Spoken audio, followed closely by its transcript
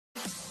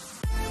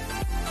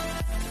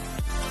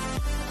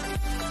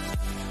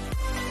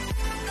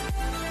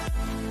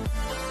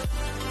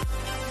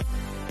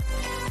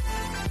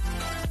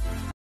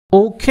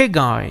Okay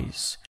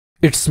guys,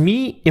 it's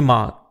me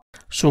Imad.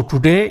 So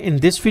today in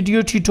this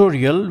video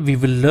tutorial we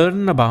will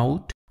learn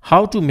about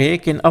how to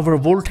make an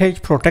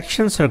overvoltage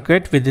protection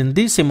circuit within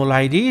the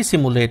simulide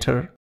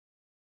simulator.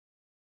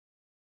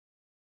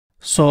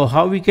 So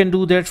how we can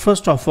do that?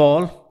 First of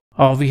all,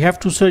 we have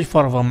to search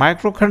for our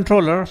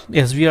microcontroller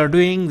as we are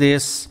doing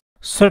this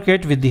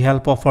circuit with the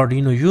help of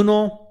Arduino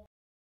Uno.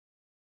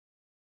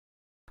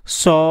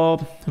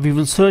 So we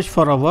will search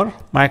for our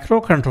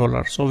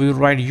microcontroller. So we will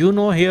write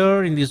Uno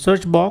here in the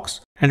search box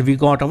and we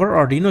got our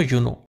Arduino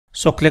Uno.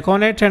 So click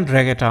on it and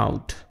drag it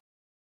out.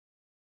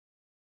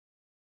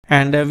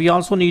 And we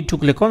also need to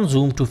click on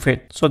zoom to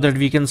fit so that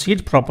we can see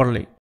it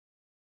properly.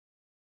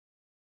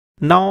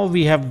 Now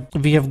we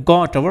have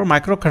got our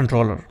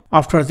microcontroller.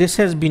 After this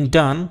has been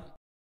done,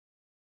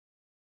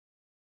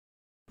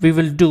 we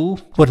will do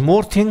one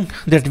more thing,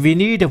 that we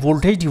need a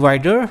voltage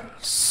divider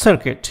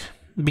circuit,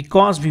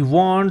 because we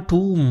want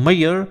to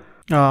measure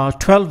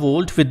 12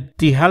 volt with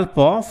the help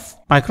of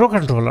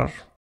microcontroller.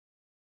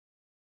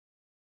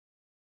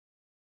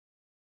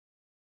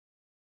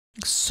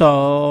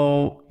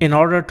 So in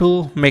order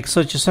to make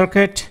such a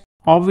circuit,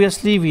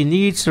 obviously we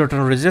need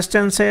certain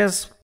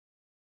resistances.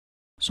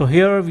 So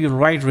here we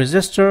write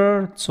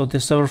resistor. So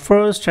this is our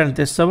first and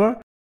this is our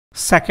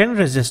second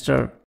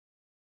resistor.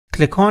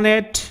 Click on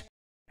it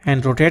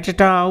and rotate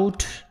it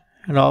out,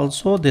 and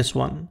also this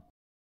one.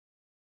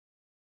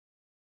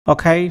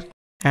 Okay,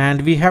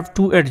 and we have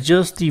to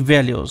adjust the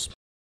values.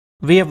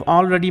 We have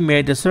already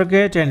made the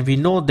circuit and we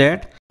know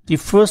that the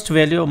first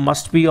value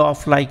must be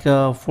of like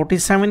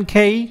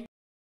 47k,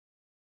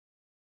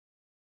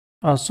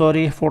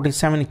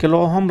 47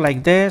 kilo ohm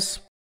like this,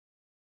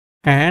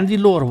 and the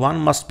lower one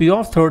must be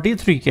of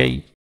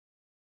 33k.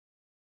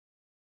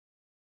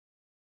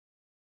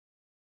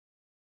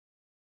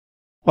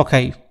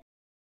 Okay,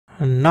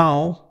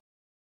 now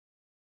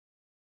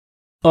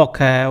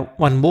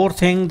one more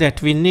thing,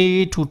 that we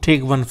need to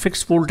take one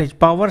fixed voltage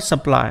power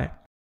supply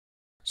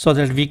so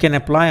that we can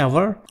apply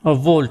our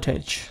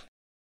voltage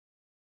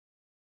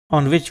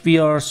on which we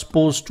are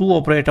supposed to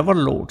operate our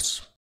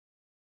loads.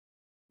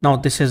 Now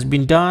this has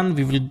been done.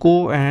 We will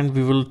go and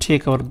we will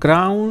take our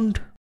ground,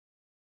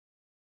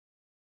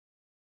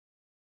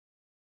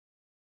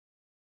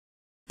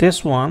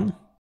 this one,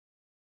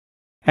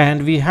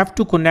 and we have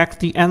to connect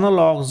the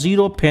analog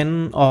 0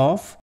 pin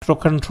of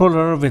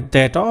microcontroller with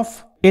that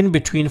of in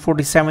between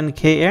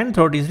 47k and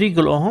 33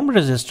 kilo ohm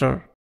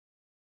resistor.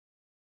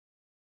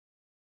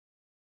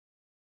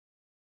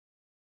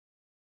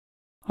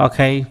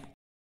 Okay,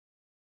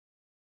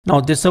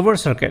 now this is our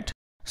circuit.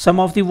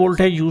 Some of the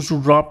voltage used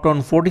to drop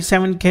on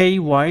 47k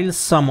while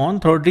some on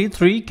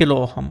 33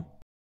 kilo ohm.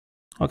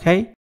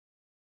 Okay,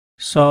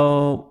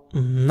 so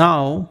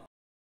now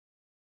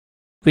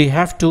we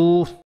have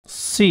to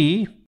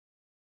see.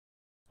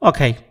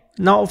 Okay,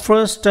 now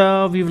first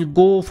we will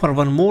go for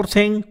one more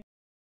thing,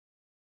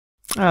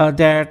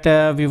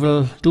 that we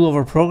will do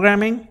our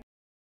programming.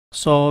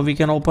 So we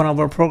can open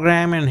our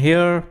program and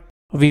here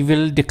we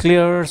will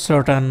declare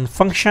certain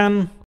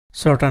function,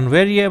 certain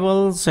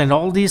variables and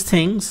all these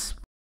things.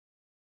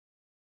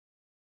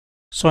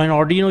 So in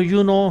Arduino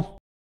Uno,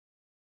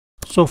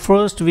 so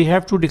first we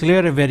have to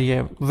declare a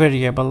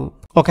variable.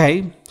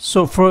 Okay,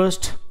 so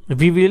first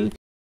we will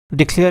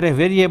declare a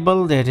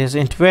variable, that is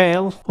int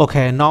val.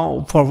 Okay,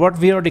 now for what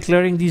we are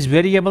declaring these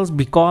variables,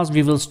 because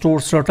we will store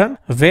certain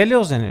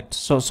values in it.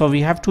 So we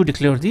have to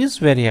declare these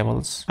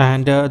variables,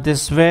 and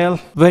this val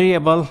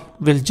variable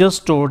will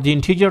just store the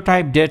integer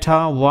type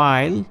data,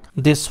 while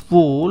this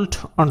volt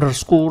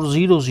underscore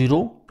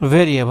 00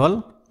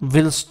 variable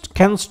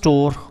can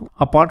store,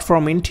 apart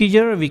from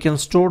integer, we can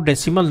store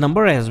decimal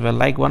number as well,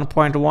 like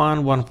 1.1,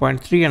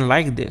 1.3 and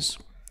like this.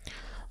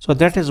 So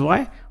that is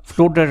why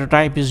float data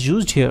type is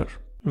used here.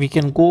 We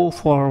can go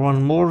for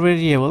one more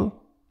variable,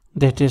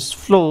 that is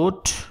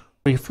float.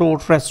 Float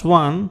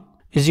res1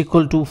 is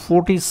equal to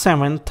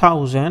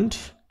 47,000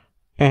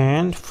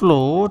 and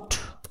float.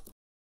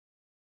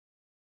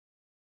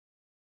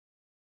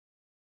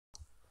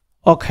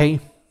 Okay,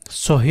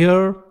 so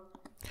here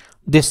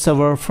this is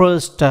our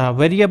first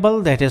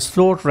variable, that is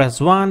float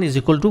res1 is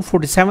equal to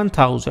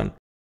 47,000.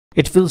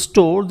 It will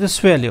store this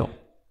value.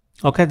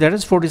 Okay, that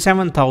is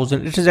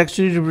 47,000. It is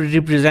actually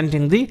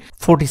representing the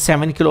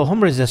 47 kilo ohm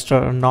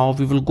resistor. Now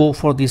we will go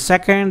for the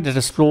second, that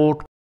is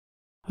float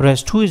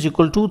res2 is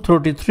equal to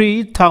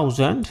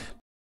 33,000.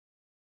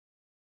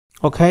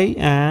 Okay,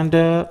 and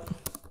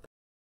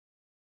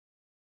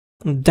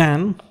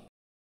then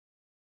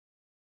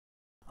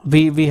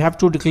we have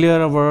to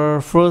declare our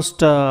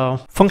first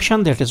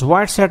function, that is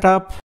void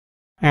setup,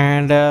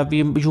 and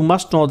you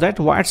must know that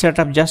void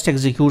setup just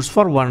executes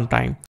for one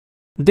time.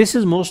 This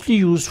is mostly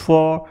used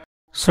for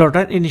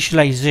certain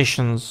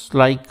initializations,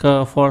 like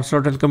for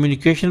certain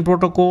communication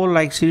protocol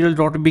like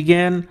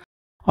serial.begin,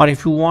 or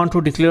if you want to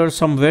declare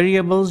some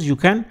variables, you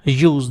can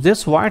use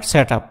this void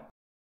setup.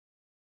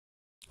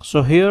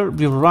 So here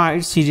we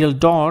write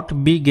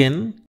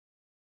serial.begin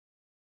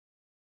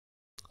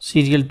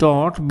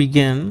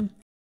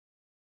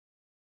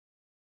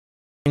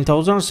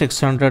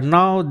 9600.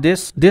 Now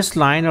this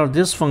line or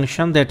this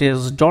function, that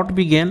is dot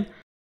begin,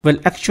 will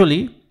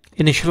actually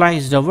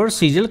initialize our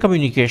serial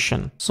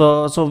communication.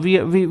 So we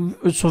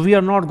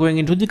are not going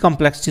into the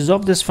complexities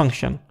of this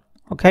function.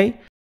 Okay,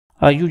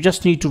 you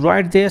just need to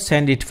write this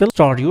and it will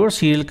start your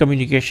serial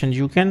communication.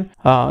 You can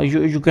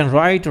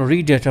write or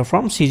read data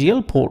from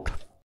serial port.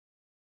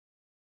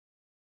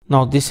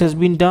 Now this has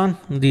been done.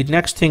 The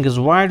next thing is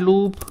while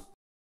loop.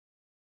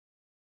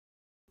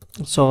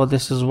 So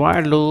this is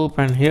while loop,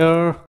 and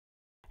here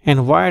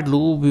in while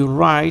loop we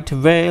write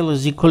val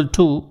is equal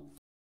to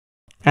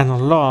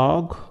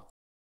analog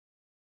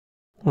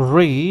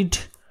read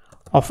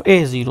of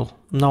A0.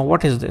 Now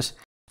what is this?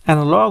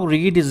 Analog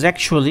read is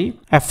actually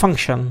a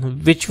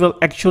function which will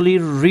actually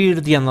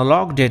read the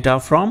analog data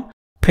from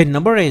pin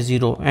number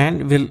A0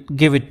 and will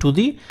give it to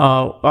the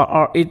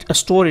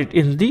store it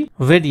in the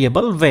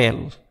variable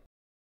val.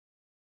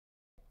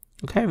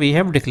 Okay, we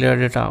have declared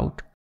it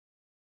out.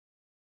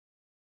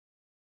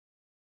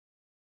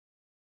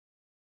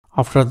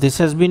 After this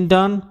has been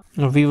done,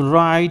 we will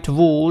write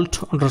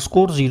volt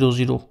underscore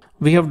 00.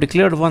 We have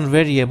declared one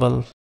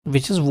variable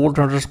which is volt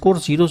underscore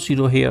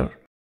 00 here.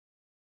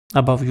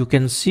 Above you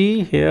can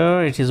see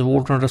here it is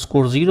volt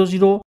underscore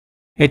 00.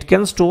 It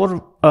can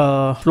store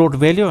float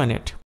value in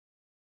it.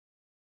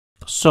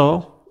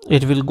 So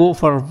it will go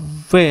for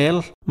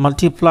val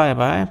multiply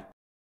by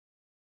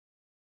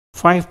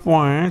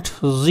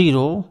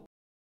 5.0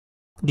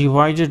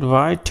 divided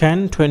by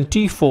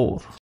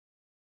 1024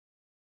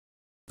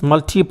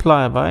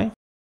 multiply by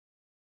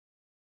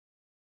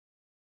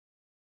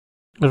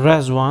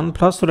res 1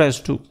 plus res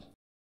 2.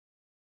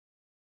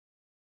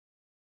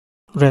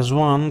 Res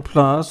 1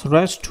 plus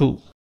res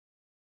 2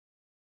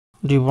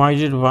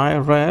 divided by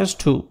res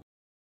 2.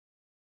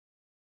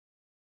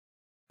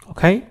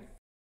 Okay,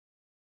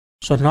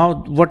 so now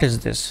what is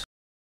this?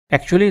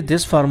 Actually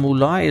this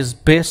formula is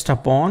based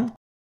upon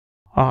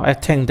a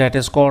thing that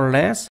is called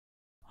as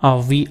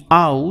V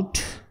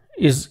out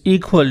is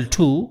equal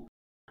to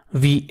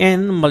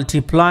Vn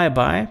multiply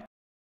by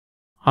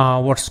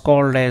what's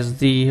called as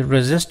the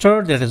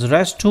resistor, that is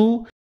res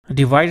 2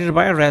 divided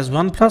by res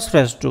 1 plus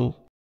res 2.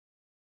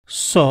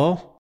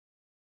 So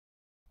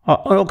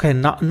okay,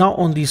 now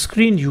on the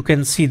screen you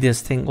can see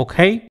this thing.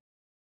 Okay,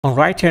 on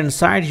right hand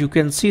side you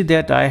can see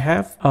that I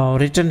have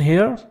written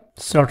here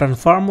certain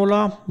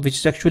formula which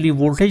is actually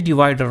voltage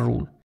divider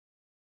rule.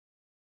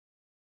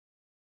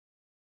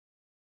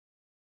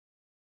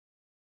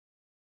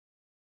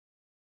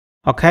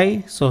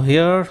 Okay, so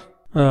here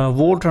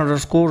volt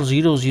underscore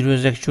 00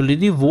 is actually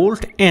the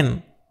volt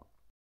in.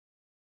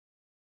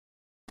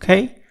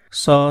 Okay,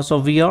 so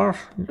we are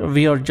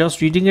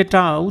just reading it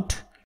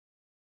out.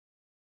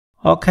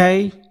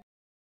 Okay,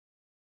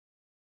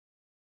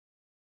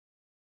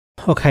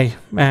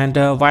 and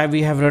why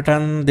we have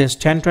written this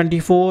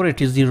 1024,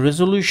 it is the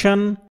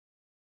resolution,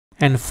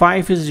 and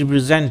 5 is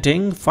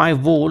representing 5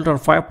 volt or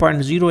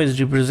 5.0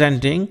 is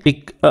representing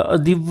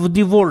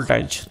the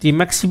voltage, the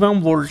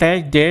maximum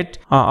voltage that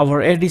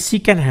our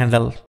ADC can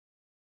handle,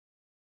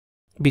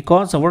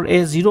 because our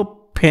A0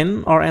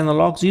 pin or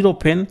analog 0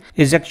 pin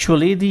is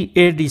actually the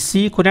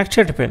ADC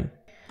connected pin,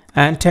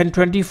 and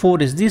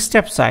 1024 is the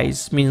step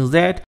size, means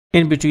that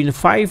in between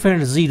 5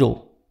 and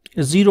 0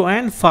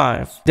 and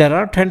 5 there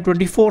are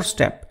 1024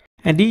 step,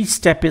 and each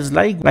step is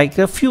like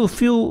a few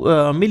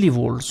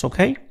millivolts.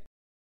 Okay,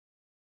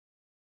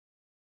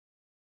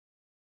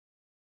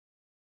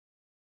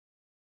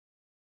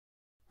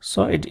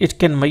 so it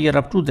can measure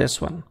up to this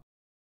one.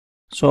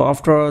 So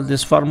after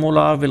this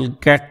formula will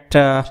get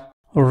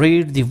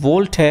read the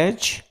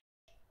voltage,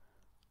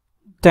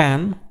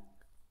 then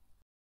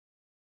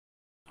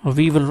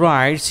we will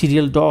write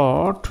serial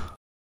dot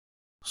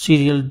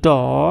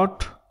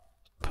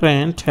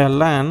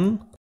println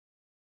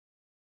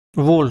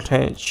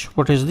voltage.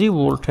 What is the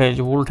voltage?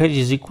 Voltage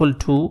is equal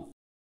to,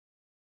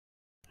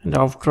 and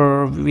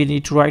after we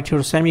need to write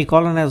here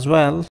semicolon as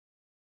well,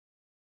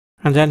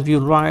 and then we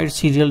will write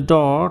serial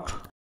dot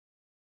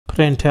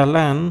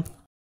println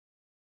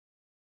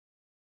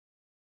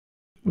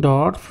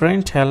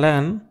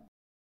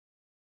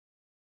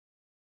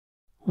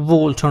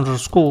volt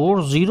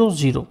underscore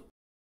 00.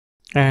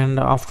 And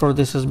after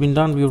this has been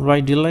done, we will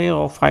write delay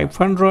of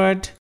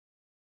 500.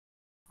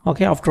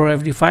 Okay, after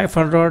every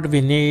 500 we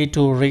need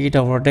to read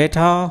our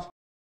data.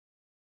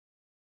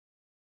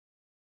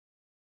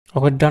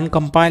 Okay, done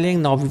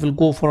compiling. Now we will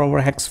go for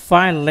our hex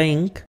file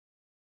link,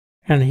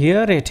 and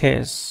here it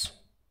is.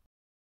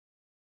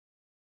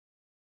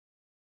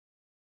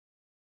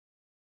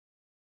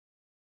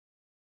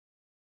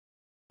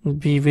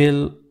 We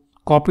will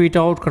copy it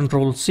out,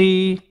 Control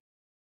C.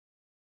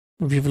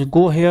 We will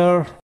go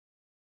here,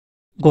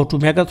 go to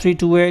Mega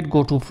 328,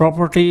 go to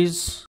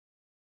properties,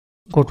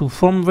 go to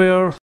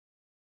firmware,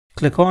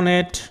 click on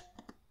it,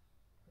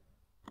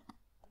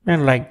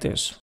 and like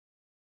this.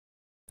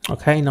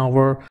 Okay, now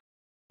our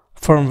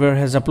firmware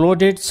has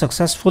uploaded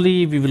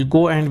successfully. We will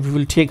go and we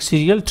will take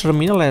serial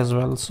terminal as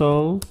well.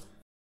 So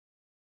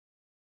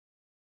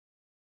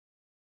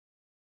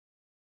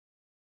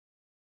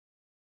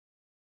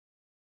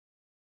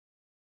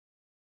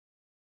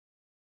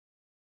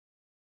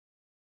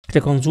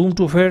Click on zoom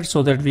to fit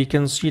so that we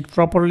can see it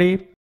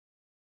properly.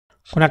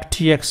 Connect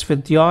TX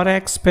with the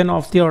RX pin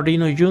of the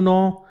Arduino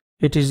Uno.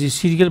 It is the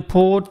serial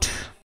port,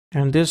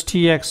 and this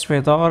TX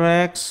with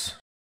RX.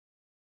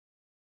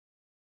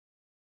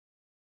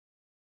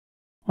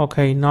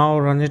 Okay, now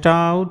run it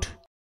out.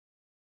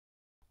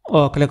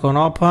 Click on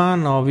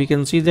open. Now we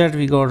can see that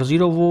we got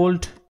 0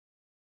 volt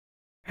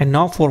and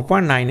now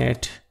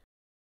 4.98.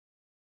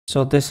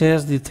 So this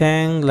is the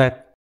thing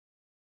like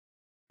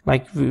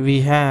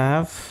we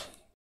have.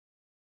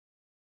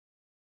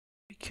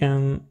 We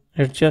can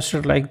adjust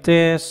it like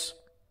this,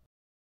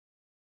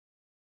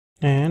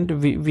 and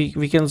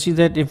we can see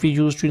that if we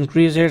use to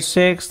increase it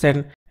 6,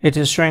 then it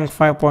is showing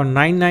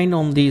 5.99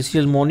 on the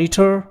serial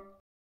monitor.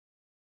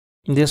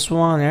 This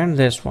one and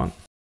this one.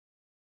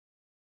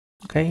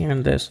 Okay,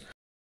 and this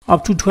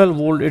up to 12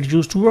 volt it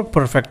used to work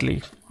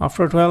perfectly.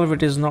 After 12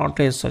 it is not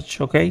as such.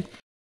 Okay,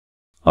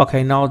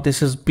 now this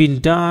has been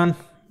done.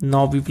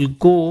 Now we will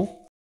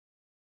go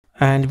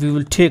and we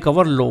will take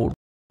our load.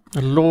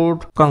 The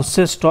load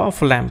consists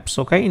of lamps,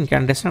 okay,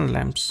 incandescent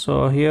lamps.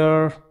 So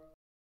here,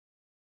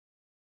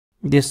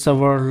 this is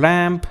our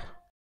lamp.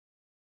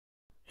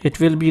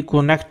 It will be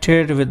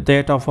connected with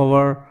that of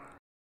our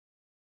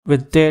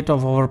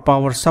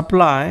power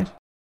supply.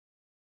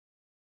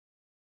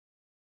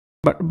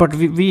 But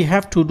we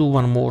have to do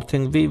one more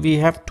thing. We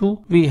have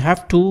to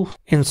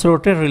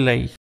insert a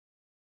relay.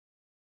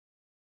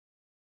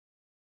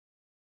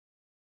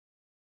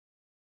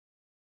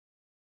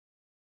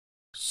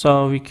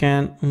 So we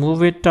can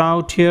move it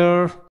out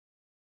here.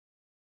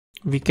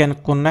 We can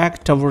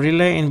connect our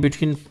relay in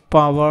between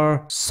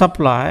power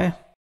supply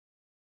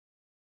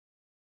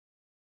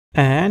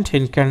and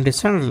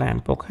incandescent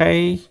lamp,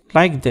 okay,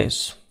 like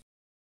this.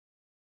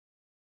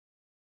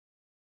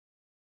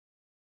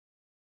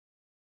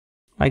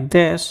 Like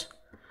this,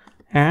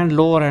 and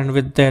lower end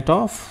with that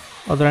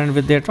of, other end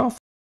with that of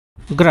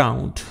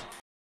ground.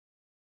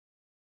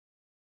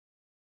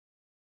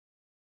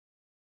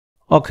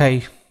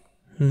 Okay,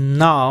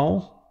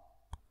 now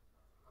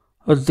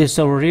this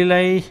our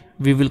relay.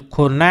 We will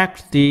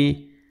connect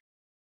the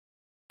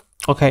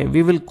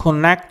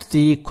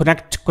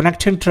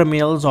connecting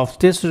terminals of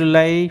this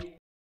relay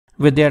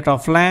with that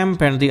of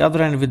lamp and the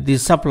other end with the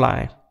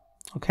supply.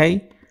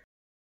 Okay,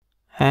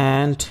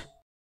 and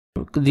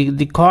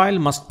the coil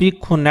must be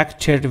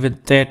connected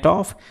with that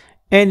of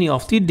any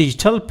of the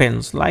digital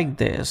pins like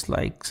this.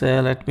 Like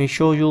let me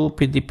show you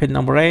the pin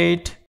number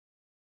 8.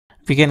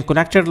 We can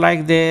connect it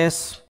like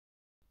this,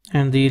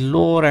 and the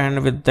lower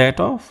end with that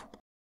of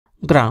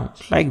ground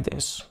like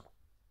this.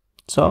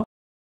 So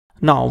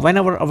now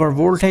whenever our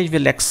voltage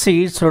will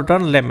exceed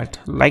certain limit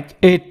like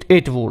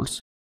 8 volts,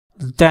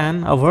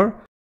 then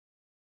our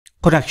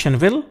connection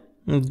will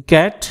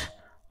get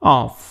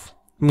off,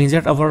 means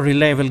that our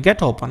relay will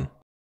get open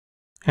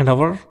and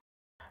our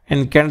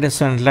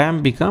incandescent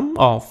lamp become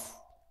off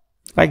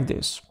like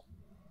this.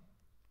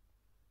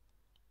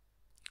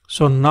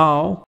 So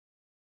now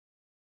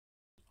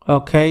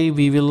now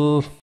we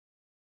will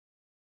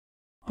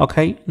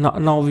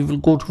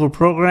go to our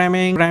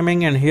programming,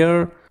 and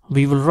here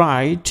we will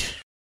write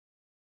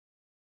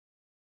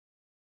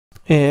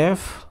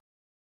if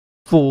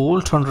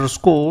volt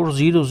underscore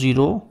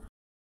 00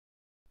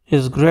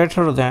 is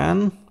greater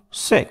than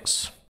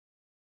 6,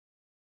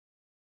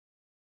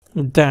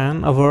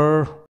 then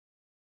our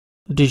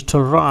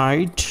digital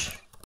write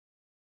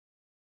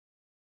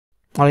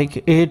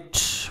like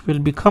it will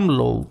become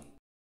low.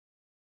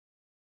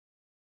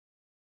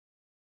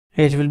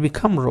 It will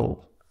become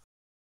low.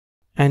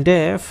 And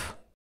if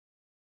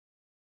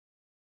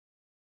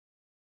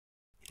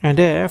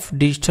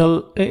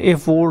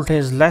volt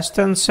is less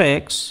than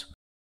 6,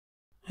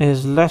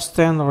 is less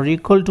than or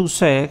equal to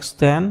 6,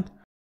 then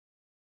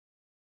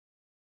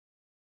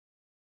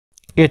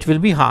it will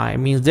be high,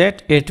 means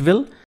that it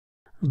will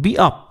be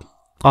up,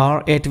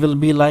 or it will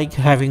be like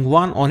having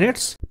 1 on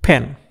its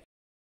pin.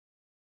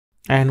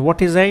 And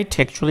what is 8?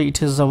 Actually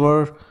it is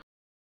our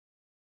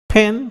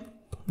pin,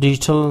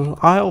 digital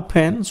IO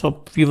pin.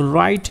 So we will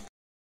write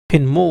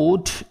pin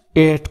mode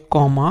 8,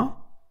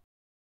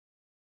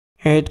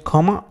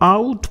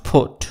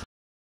 output,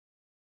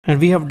 and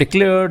we have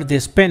declared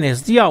this pin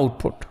is the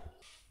output.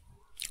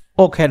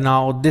 Okay,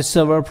 now this is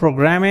our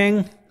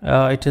programming.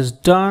 It is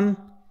done,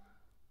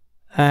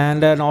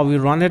 and now we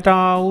run it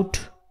out.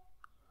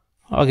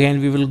 Again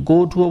we will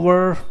go to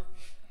our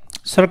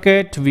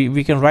circuit.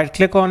 We can right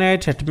click on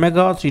it at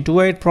Mega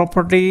 328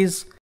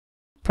 properties,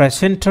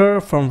 press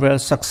enter, firmware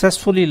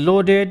successfully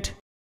loaded,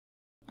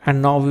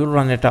 and now we will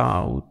run it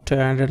out.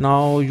 And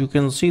now you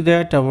can see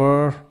that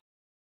our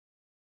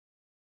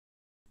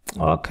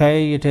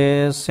it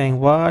is saying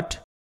what,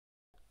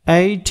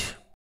 8.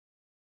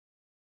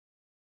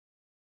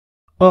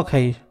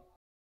 Okay,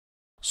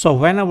 so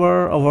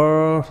whenever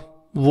our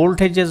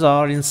voltages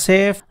are in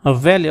safe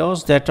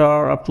values that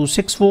are up to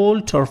 6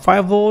 volt or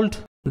 5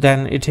 volt,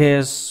 then it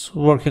is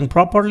working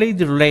properly,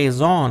 the relay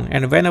is on,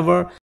 and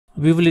whenever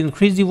we will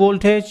increase the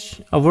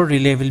voltage, our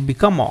relay will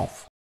become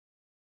off.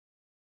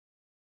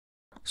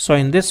 So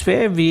in this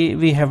way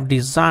we have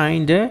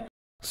designed a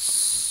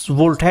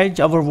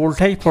our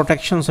voltage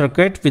protection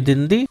circuit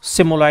within the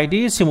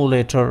simulide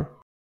simulator.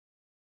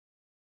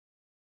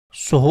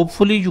 So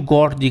hopefully you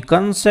got the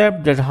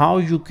concept that how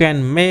you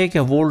can make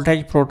a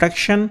voltage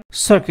protection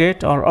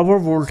circuit or our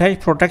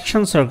voltage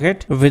protection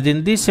circuit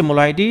within the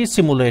simulide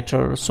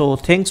simulator. So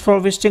thanks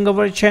for visiting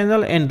our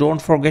channel and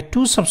don't forget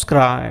to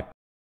subscribe.